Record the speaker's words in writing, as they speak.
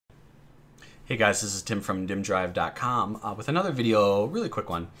Hey guys, this is Tim from Dimmdrive.com with another video, really quick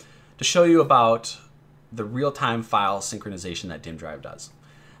one, to show you about the real-time file synchronization that Dimmdrive does.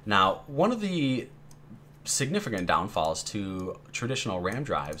 Now, one of the significant downfalls to traditional RAM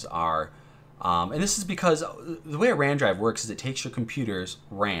drives are, and this is because the way a RAM drive works is it takes your computer's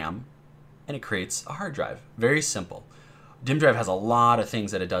RAM and it creates a hard drive. Very simple. Dimmdrive has a lot of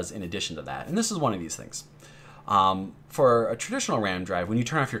things that it does in addition to that, and this is one of these things. For a traditional RAM drive, when you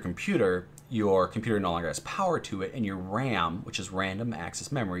turn off your computer no longer has power to it, and your RAM, which is random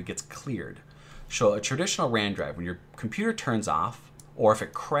access memory, gets cleared. So a traditional RAM drive, when your computer turns off, or if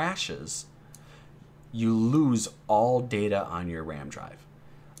it crashes, you lose all data on your RAM drive.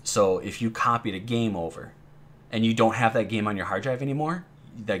 So if you copied a game over, and you don't have that game on your hard drive anymore,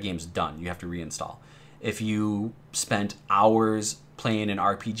 that game's done. You have to reinstall. If you spent hours playing an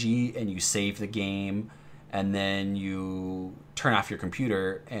RPG and you save the game, and then you turn off your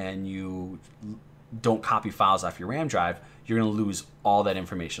computer and you don't copy files off your RAM drive, you're going to lose all that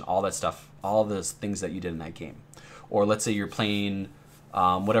information, all that stuff, all those things that you did in that game. Or let's say you're playing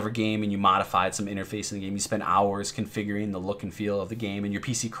whatever game and you modified some interface in the game. You spend hours configuring the look and feel of the game and your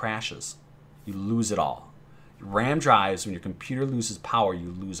PC crashes. You lose it all. RAM drives, when your computer loses power,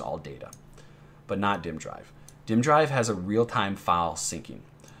 you lose all data. But not Dimmdrive. Dimmdrive has a real-time file syncing.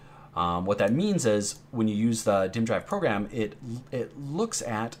 What that means is when you use the Dimmdrive program, it looks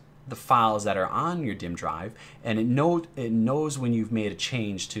at the files that are on your Dimmdrive, and it knows when you've made a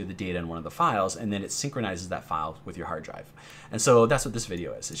change to the data in one of the files, and then it synchronizes that file with your hard drive. And so that's what this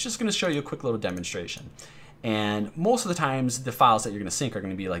video is. It's just going to show you a quick little demonstration. And most of the times, the files that you're going to sync are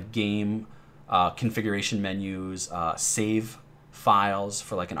going to be like game configuration menus, save files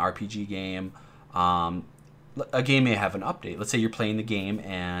for like an RPG game. A game may have an update. Let's say you're playing the game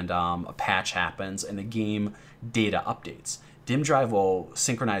and a patch happens and the game data updates. Dimmdrive will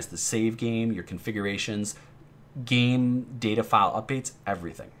synchronize the save game, your configurations, game data file updates,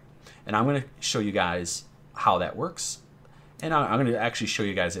 everything. And I'm going to show you guys how that works. And I'm going to actually show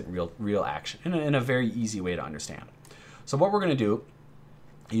you guys it in real action in a very easy way to understand. So what we're going to do,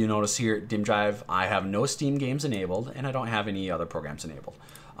 you notice here at Dimmdrive, I have no Steam games enabled and I don't have any other programs enabled.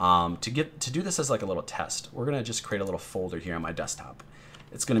 To do this as like a little test, we're going to just create a little folder here on my desktop.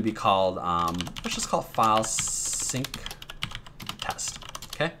 It's going to be called, let's just call it file sync test.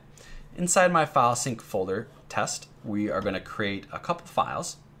 Okay. Inside my file sync folder test, we are going to create a couple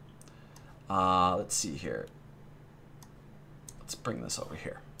files. Let's see here. Let's bring this over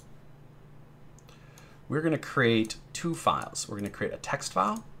here. We're going to create two files. We're going to create a text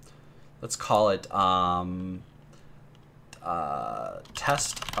file. Let's call it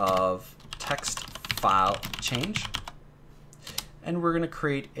test of text file change, and we're going to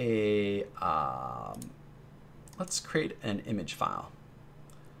create a let's create an image file.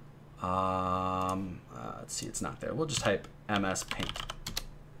 Let's see, it's not there. We'll just type MS Paint.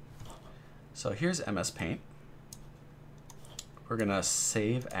 So here's MS Paint. We're going to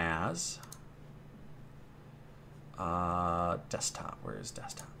save as desktop. Where is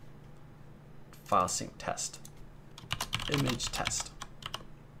desktop? File sync test. Image test.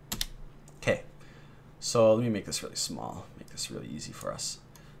 Okay, so let me make this really small, make this really easy for us.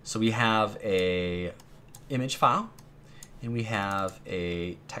 So we have a image file and we have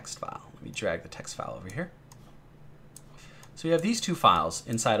a text file. Let me drag the text file over here. So we have these two files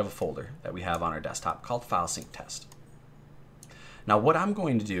inside of a folder that we have on our desktop called file sync test. Now what I'm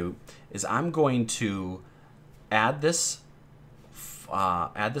going to do is I'm going to add this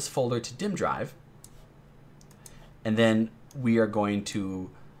folder to Dimmdrive. And then we are going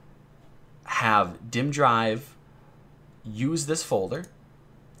to have Dimmdrive use this folder.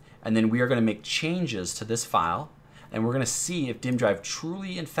 And then we are going to make changes to this file. And we're going to see if Dimmdrive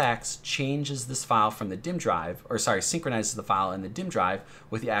truly, in fact, changes this file from the Dimmdrive, or sorry, synchronizes the file in the Dimmdrive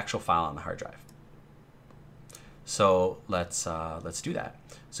with the actual file on the hard drive. So let's do that.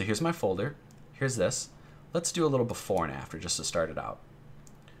 So here's my folder. Here's this. Let's do a little before and after just to start it out.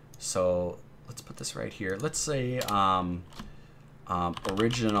 So let's put this right here. Let's say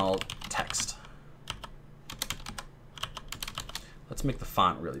original text. Let's make the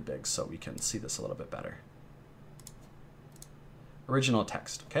font really big so we can see this a little bit better. Original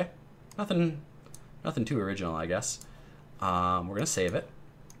text, okay? Nothing too original, I guess. We're gonna save it.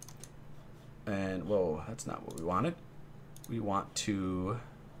 And whoa, that's not what we wanted. We want to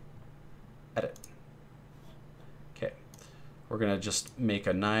edit. Okay, we're gonna just make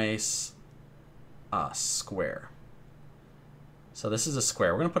a nice square. So this is a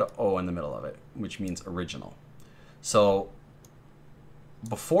square. We're going to put an O in the middle of it, which means original. So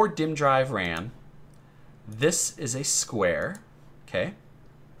before Dimmdrive ran, this is a square, okay?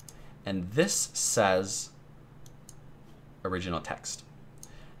 and this says original text.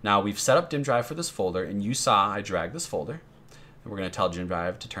 Now we've set up Dimmdrive for this folder, and you saw I dragged this folder. And we're going to tell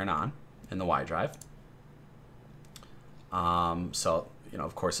Dimmdrive to turn on in the Y drive. So, you know,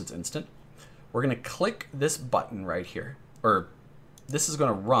 of course it's instant. We're going to click this button right here, or this is going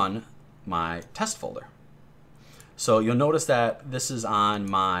to run my test folder. So you'll notice that this is on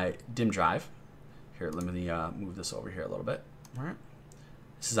my Dimmdrive. Here, let me move this over here a little bit. All right.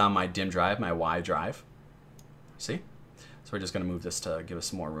 This is on my Dimmdrive, my Y drive. See? So we're just going to move this to give us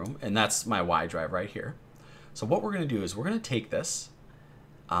some more room. And that's my Y drive right here. So what we're going to do is we're going to take this,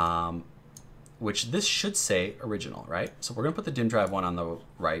 which this should say original, right? So we're going to put the Dimmdrive one on the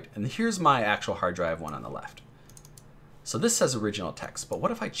right, and here's my actual hard drive one on the left. So this says original text, but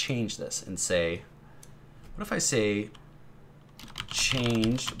what if I change this and say, what if I say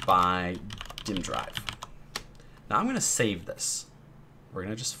changed by Dimmdrive? Now I'm going to save this. We're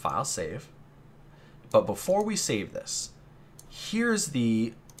going to just file save. But before we save this, here's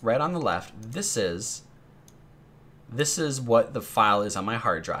the, right on the left, this is what the file is on my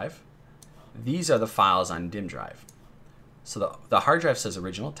hard drive. These are the files on Dimmdrive. So the hard drive says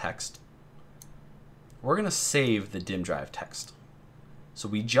original text. We're going to save the Dimmdrive text. So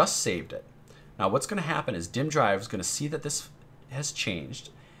we just saved it. Now what's going to happen is Dimmdrive is going to see that this has changed,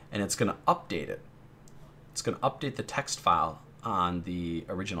 and it's going to update it. It's going to update the text file on the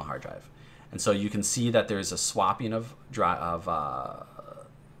original hard drive. And so you can see that there's a swapping of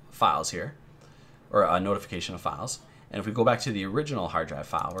files here, or a notification of files. And if we go back to the original hard drive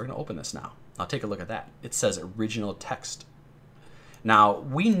file, we're going to open this now. I'll take a look at that. It says original text. Now,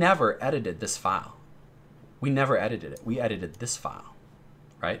 we never edited this file. We never edited it. We edited this file,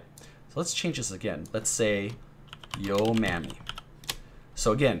 right? So let's change this again. Let's say yo mammy.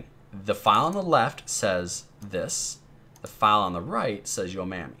 So again, the file on the left says this. The file on the right says yo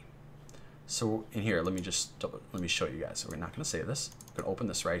mammy. So in here, let me show you guys. So we're not going to save this. We're going to open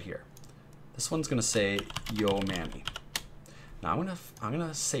this right here. This one's going to say yo mammy. Now I'm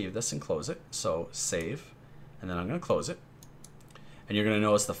gonna save this and close it. So save, and then I'm gonna close it. And you're gonna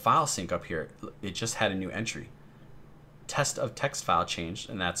notice the file sync up here. It just had a new entry. Test of text file changed,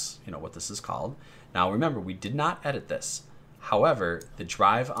 and that's, you know, what this is called. Now remember, we did not edit this. However, the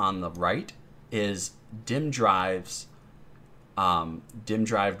drive on the right is Dimmdrive's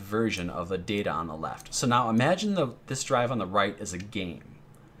Dimmdrive version of the data on the left. So now imagine this drive on the right is a game.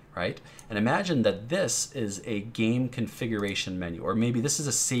 Right? And imagine that this is a game configuration menu, or maybe this is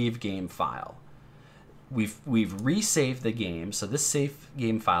a save game file. We've resaved the game, so this save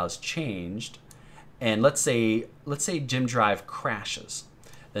game file is changed, and let's say Dimmdrive crashes.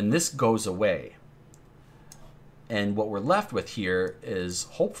 Then this goes away. And what we're left with here is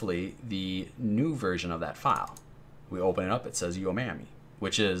hopefully the new version of that file. We open it up, it says yo mammy,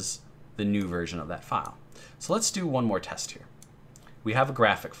 which is the new version of that file. So let's do one more test here. We have a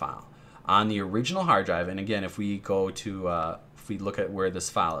graphic file on the original hard drive, and again, if we go to, if we look at where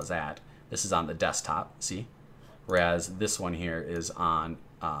this file is at, this is on the desktop, see? Whereas this one here is on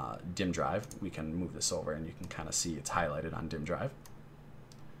Dimmdrive. We can move this over, and you can kind of see it's highlighted on Dimmdrive.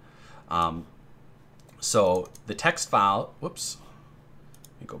 So the text file, whoops,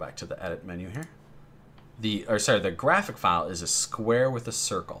 let me go back to the edit menu here. The graphic file is a square with a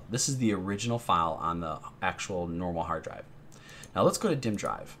circle. This is the original file on the actual normal hard drive. Now let's go to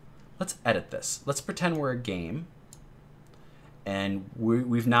Dimmdrive. Let's edit this. Let's pretend we're a game, and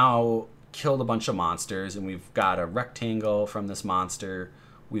we've now killed a bunch of monsters, and we've got a rectangle from this monster,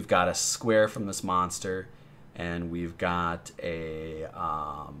 we've got a square from this monster, and we've got a,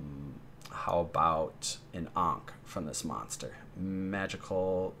 how about an Ankh from this monster?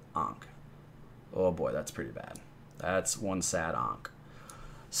 Magical Ankh. Oh boy, that's pretty bad. That's one sad Ankh.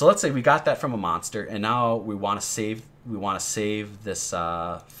 So let's say we got that from a monster, and now we want to save. We want to save this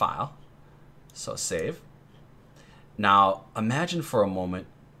file. So save. Now imagine for a moment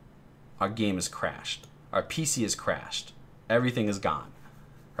our game is crashed. Our PC is crashed. Everything is gone,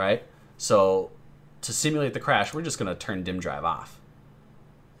 right? So to simulate the crash, we're just going to turn Dimmdrive off.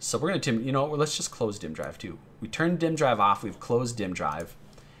 So we're going to, you know, let's just close Dimmdrive too. We turned Dimmdrive off. We've closed Dimmdrive,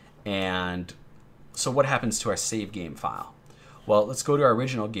 and so what happens to our save game file? Well, let's go to our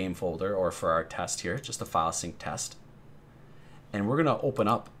original game folder, or for our test here, just a file sync test. And we're going to open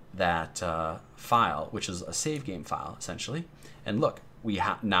up that file, which is a save game file, essentially. And look, we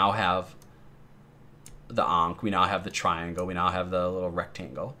now have the Ankh, we now have the triangle, we now have the little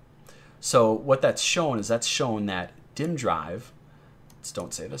rectangle. So what that's shown is that Dimmdrive,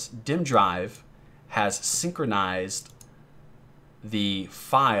 don't say this, Dimmdrive has synchronized the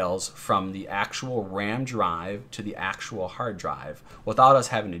files from the actual RAM drive to the actual hard drive without us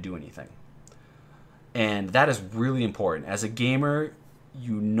having to do anything. And that is really important. As a gamer,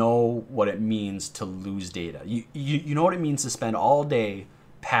 you know what it means to lose data. You know what it means to spend all day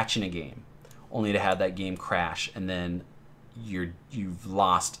patching a game, only to have that game crash, and then you've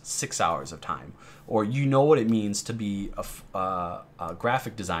lost 6 hours of time. Or you know what it means to be a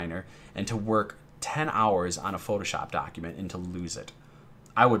graphic designer and to work 10 hours on a Photoshop document and to lose it.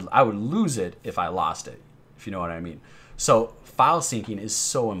 I would lose it if I lost it, if you know what I mean. So file syncing is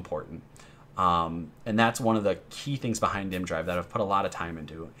so important. And that's one of the key things behind Dimmdrive that I've put a lot of time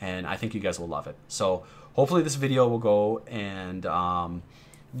into, and I think you guys will love it. So hopefully this video will go and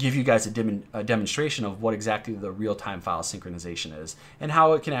give you guys a demonstration of what exactly the real-time file synchronization is and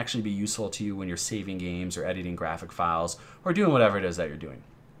how it can actually be useful to you when you're saving games or editing graphic files or doing whatever it is that you're doing.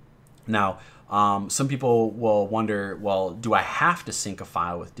 Now, some people will wonder, well, do I have to sync a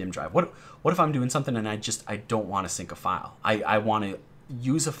file with Dimmdrive? What if I'm doing something and I don't want to sync a file? I want to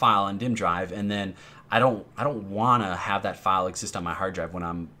use a file on Dimmdrive, and then I don't want to have that file exist on my hard drive when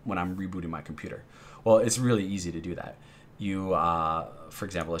I'm rebooting my computer. Well, it's really easy to do that. You, for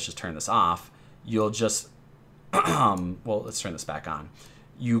example, let's just turn this off. You'll just, well, let's turn this back on.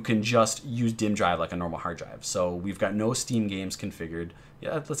 You can just use Dimmdrive like a normal hard drive. So we've got no Steam games configured.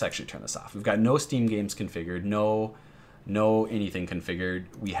 Yeah, let's actually turn this off. We've got no Steam games configured, no anything configured.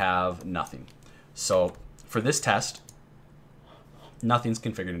 We have nothing. So for this test, nothing's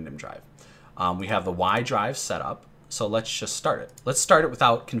configured in Dimmdrive. We have the Y drive set up, so let's just start it. Let's start it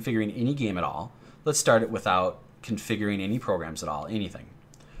without configuring any game at all. Let's start it without configuring any programs at all, anything.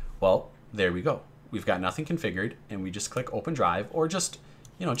 Well, there we go. We've got nothing configured, and we just click Open Drive, or just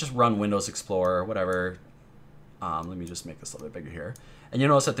run Windows Explorer or whatever. Let me just make this a little bit bigger here. And you'll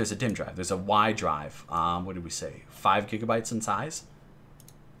notice that there's a Dimmdrive. There's a Y drive. What did we say? 5 gigabytes in size.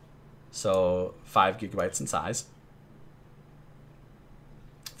 So 5 gigabytes in size.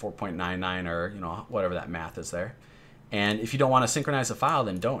 4.99, or whatever that math is there. And if you don't want to synchronize a file,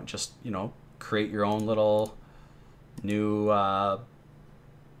 then don't. Just create your own little new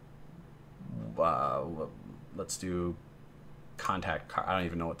let's do contact card. I don't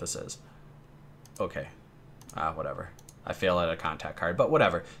even know what this is. Okay, whatever. I fail at a contact card, but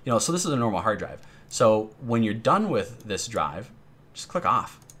whatever. So this is a normal hard drive. So when you're done with this drive, just click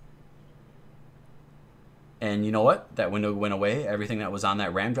off. And you know what? That window went away. Everything that was on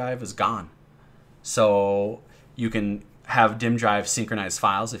that RAM drive is gone. So you can have Dimmdrive synchronize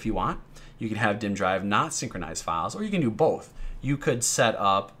files if you want. You can have Dimmdrive not synchronize files, or you can do both. You could set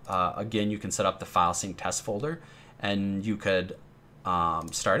up, again, you can set up the file sync test folder, and you could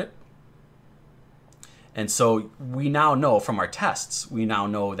start it. And so we now know from our tests, we now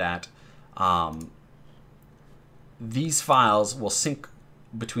know that these files will sync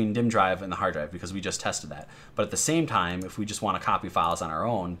between Dimmdrive and the hard drive because we just tested that. But at the same time, if we just want to copy files on our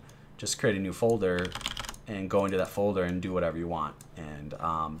own, just create a new folder and go into that folder and do whatever you want. And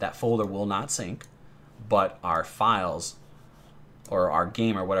that folder will not sync, but our files or our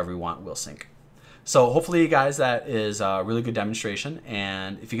game or whatever we want will sync. So hopefully, guys, that is a really good demonstration.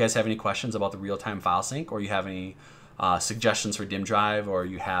 And if you guys have any questions about the real-time file sync, or you have any suggestions for Dimmdrive, or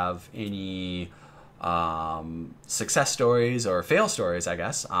you have any success stories or fail stories, I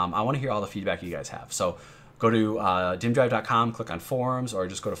guess, I want to hear all the feedback you guys have. So go to dimmdrive.com, click on forums, or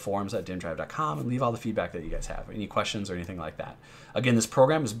just go to forums.dimmdrive.com and leave all the feedback that you guys have, any questions or anything like that. Again, this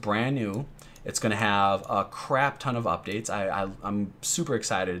program is brand new. It's going to have a crap ton of updates. I'm super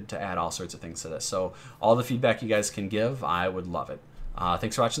excited to add all sorts of things to this. So all the feedback you guys can give, I would love it.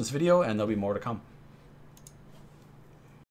 Thanks for watching this video, and there'll be more to come.